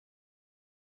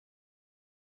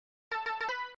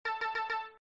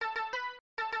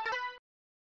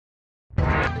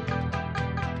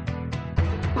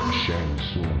Shang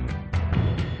Tsung.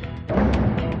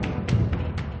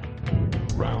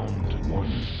 Round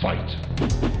one, fight.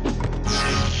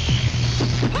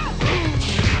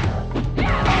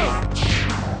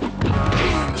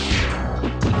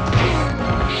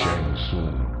 Shang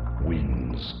Tsung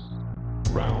wins.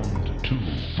 Round two,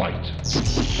 fight.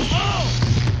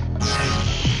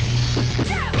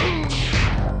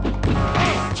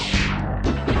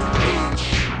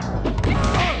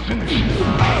 Finish him.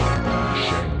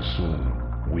 Shang Tsung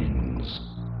wins.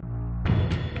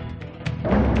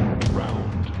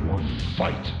 Round one,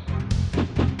 fight.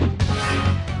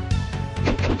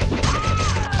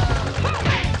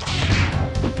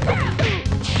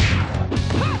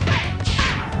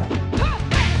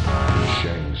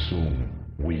 Shang Tsung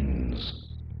wins.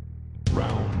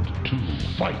 Round two,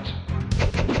 fight.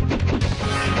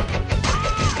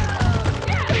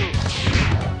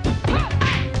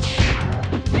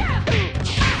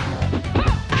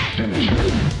 Finish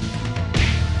him.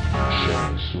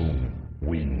 Shang Tsung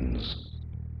wins.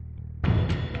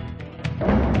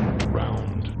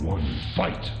 Round one,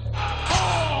 fight.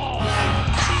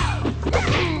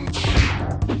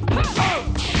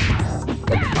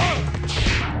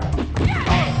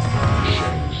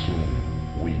 Shang Tsung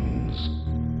wins.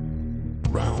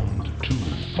 Round two,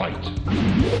 fight.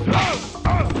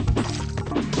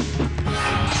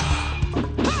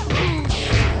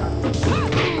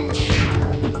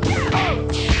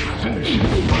 Finish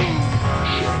him.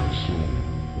 Shang Tsung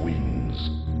wins.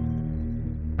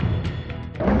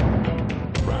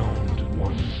 Round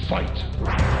one, fight.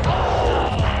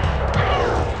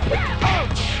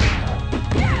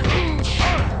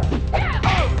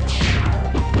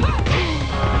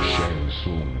 Shang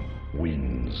Tsung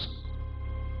wins.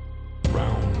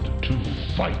 Round two,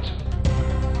 fight.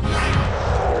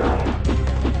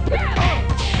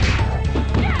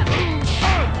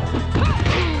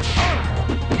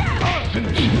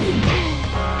 Finish him.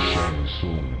 Shang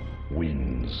Tsung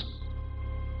wins.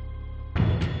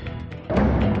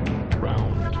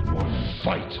 Round one,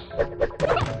 fight.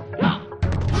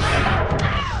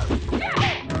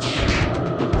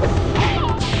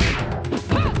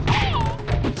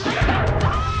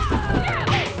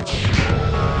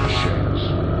 Shang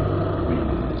Tsung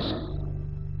wins.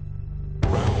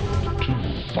 Round two,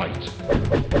 fight.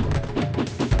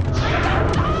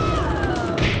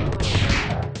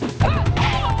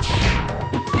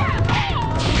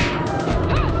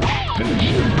 Finish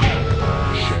him.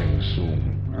 Shang Tsung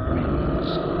wins.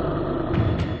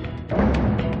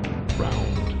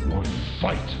 Round one,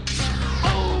 fight.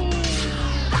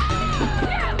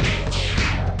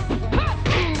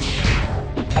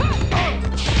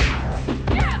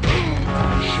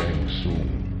 Shang Tsung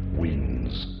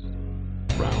wins.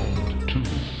 Round two,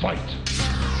 fight.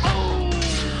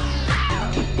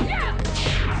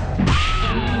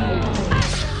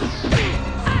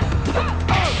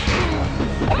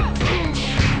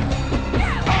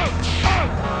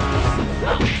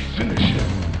 Finish him.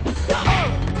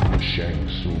 Shang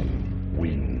Tsung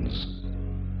wins.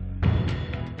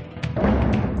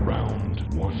 Round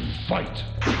one, fight.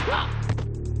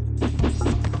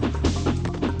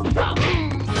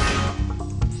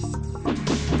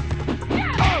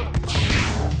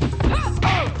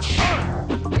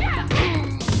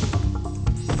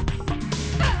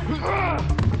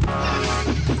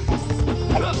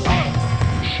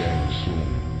 Shang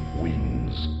Tsung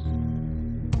wins.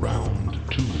 Round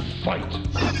two, fight.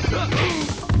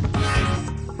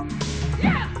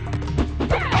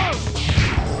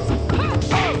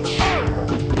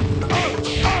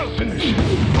 Finish him.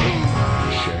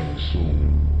 Shang Tsung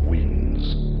wins.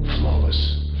 Flawless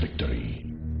victory.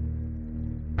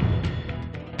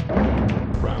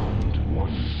 Round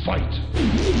one, fight.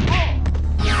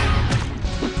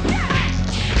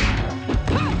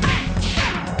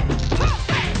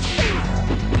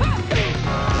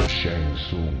 Shang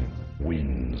Tsung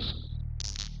wins.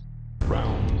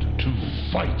 Round two,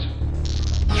 fight.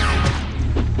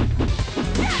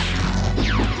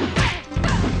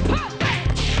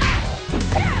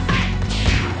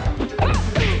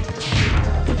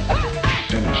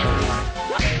 Finish him.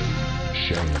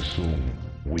 Shang Tsung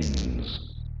wins.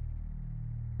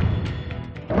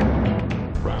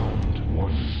 Round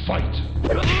one, fight.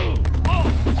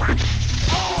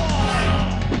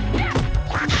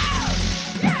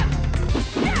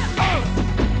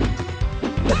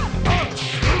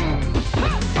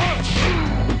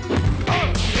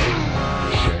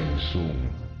 Shang Tsung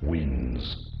wins.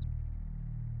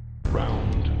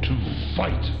 Round two,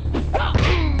 fight.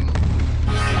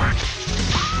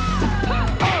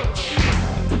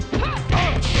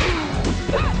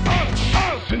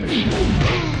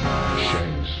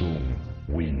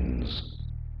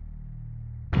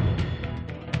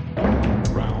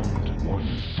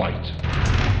 fight.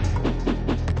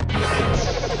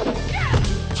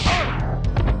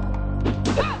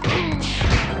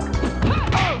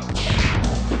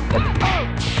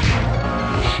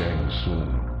 Shang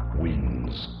Tsung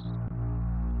wins.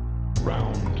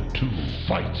 Round 2,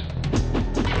 fight.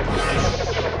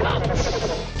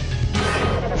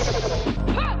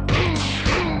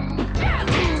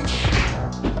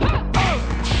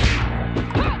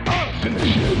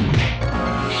 Finish him.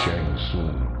 Shang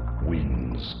Tsung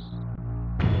wins.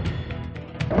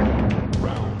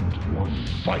 Round 1,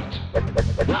 fight.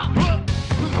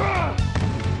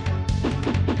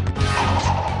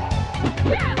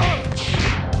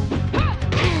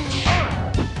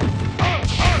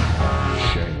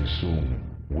 Shang Tsung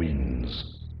wins.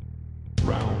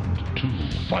 Round 2,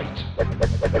 fight.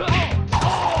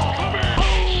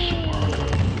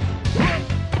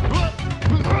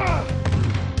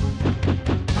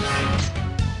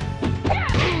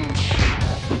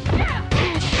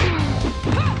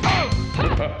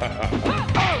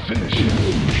 Finish him.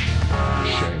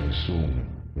 Shang Tsung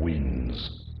wins.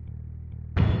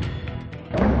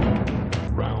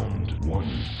 Round 1,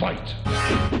 fight.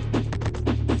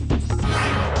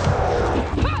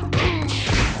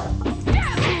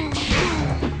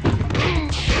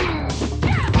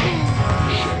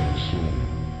 Shang Tsung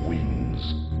wins.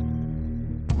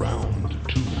 Round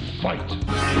 2, fight.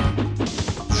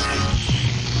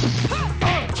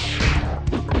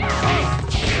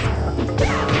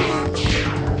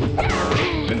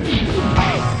 Finish him.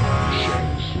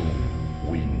 Shang Tsung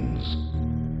wins.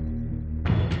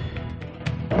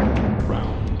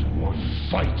 Round 1,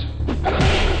 fight.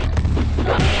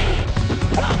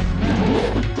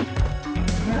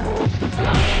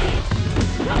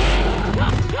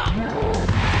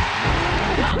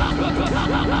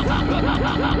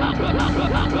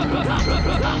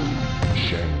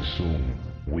 Shang Tsung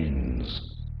wins.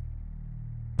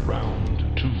 Round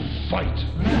 2, fight.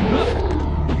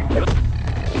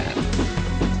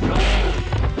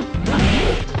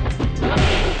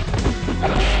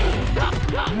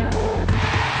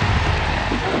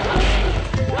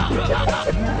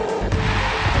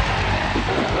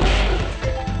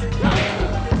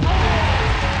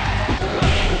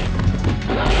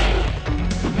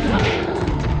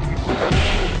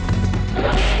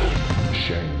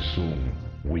 Shang Tsung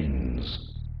wins.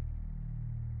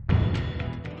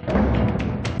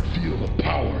 Feel the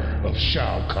power of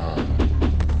Shao Kahn.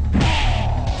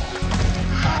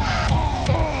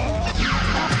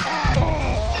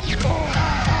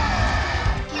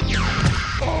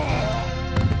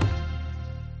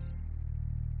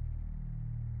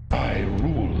 I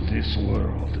rule this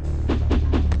world.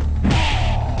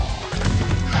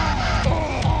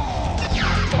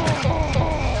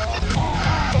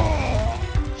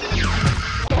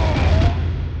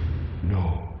 No,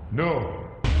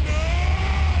 no.